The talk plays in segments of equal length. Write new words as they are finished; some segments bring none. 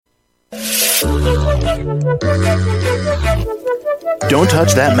Don't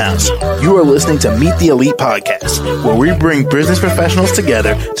touch that mouse. You are listening to Meet the Elite Podcast, where we bring business professionals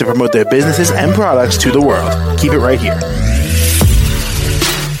together to promote their businesses and products to the world. Keep it right here.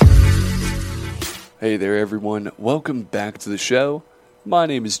 Hey there, everyone. Welcome back to the show. My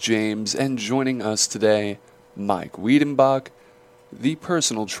name is James, and joining us today, Mike Wiedenbach, the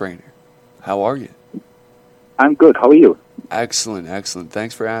personal trainer. How are you? I'm good. How are you? Excellent.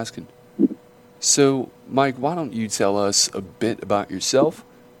 Thanks for asking. So, Mike, why don't you tell us a bit about yourself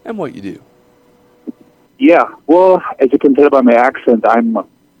and what you do? Yeah, well, as you can tell by my accent, I'm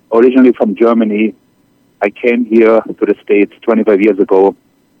originally from Germany. I came here to the States 25 years ago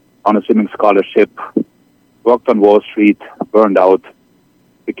on a swimming scholarship, worked on Wall Street, burned out,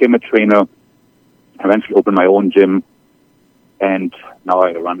 became a trainer, eventually opened my own gym, and now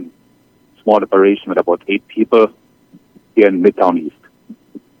I run a small operation with about 8 people here in Midtown East.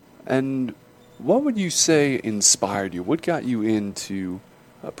 And what would you say inspired you? What got you into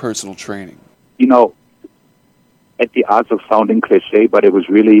personal training? You know, at the odds of sounding cliche, but it was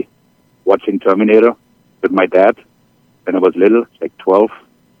really watching Terminator with my dad when I was little, like 12.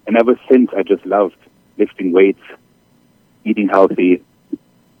 And ever since, I just loved lifting weights, eating healthy.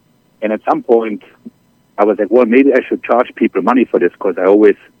 And at some point, I was like, well, maybe I should charge people money for this because I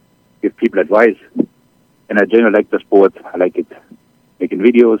always give people advice. And I generally like the sport. I like it, making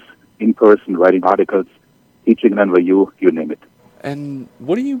videos, in person, writing articles, teaching them where you name it. And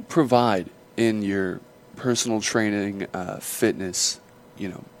what do you provide in your personal training, fitness,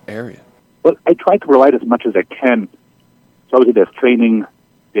 area? Well, I try to provide as much as I can. So obviously there's training,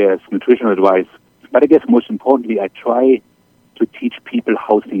 there's nutritional advice, but I guess most importantly, I try to teach people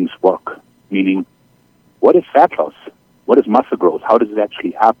how things work. Meaning, what is fat loss? What is muscle growth? How does it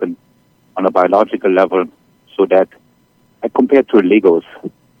actually happen on a biological level? So that I compare to Legos.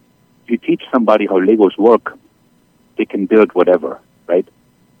 If you teach somebody how Legos work, they can build whatever, right?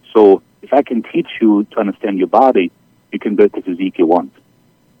 So if I can teach you to understand your body, you can build the physique you want.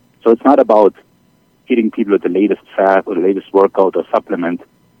 So it's not about hitting people with the latest fad or the latest workout or supplement,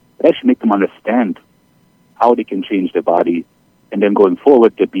 but actually make them understand how they can change their body, and then going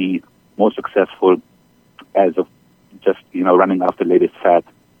forward to be more successful as of just, running after the latest fad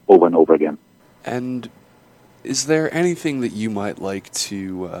over and over again. And is there anything that you might like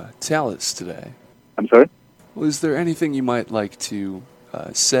to tell us today? I'm sorry? Well, is there anything you might like to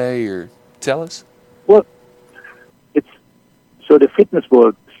say or tell us? Well, so the fitness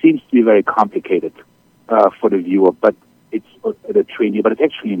world seems to be very complicated for the viewer, but it's the trainee, but it's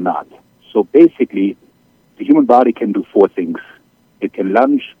actually not. So basically, the human body can do 4 things. It can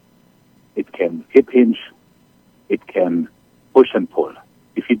lunge, it can hip hinge, it can push and pull.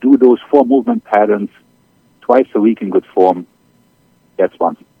 If you do those 4 movement patterns twice a week in good form, that's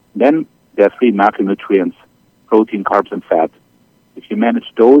one. Then there are 3 macronutrients, protein, carbs, and fat. If you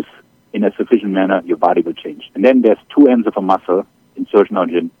manage those in a sufficient manner, your body will change. And then there's 2 ends of a muscle, insertion or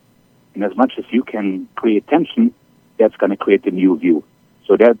gym. And as much as you can create tension, that's going to create a new view.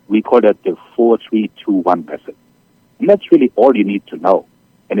 So that we call that the 4-3-2-1 method. And that's really all you need to know.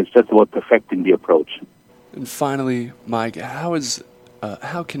 And it's just about perfecting the approach. And finally, Mike, how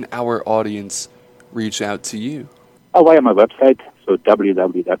can our audience reach out to you? Via my website, so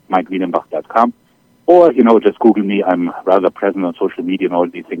www.mikewiedenbach.com. Or, just Google me. I'm rather present on social media and all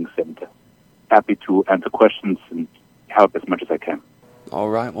these things, and happy to answer questions and help as much as I can. All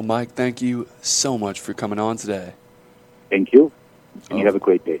right. Well, Mike, thank you so much for coming on today. Thank you. And you have a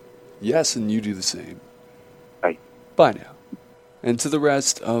great day. Yes, and you do the same. Bye. Bye now. And to the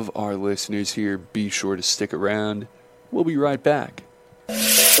rest of our listeners here, be sure to stick around. We'll be right back.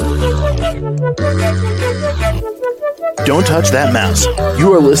 Don't touch that mouse.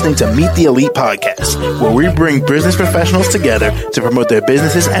 You are listening to Meet the Elite Podcast, where we bring business professionals together to promote their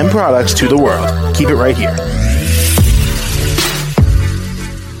businesses and products to the world. Keep it right here.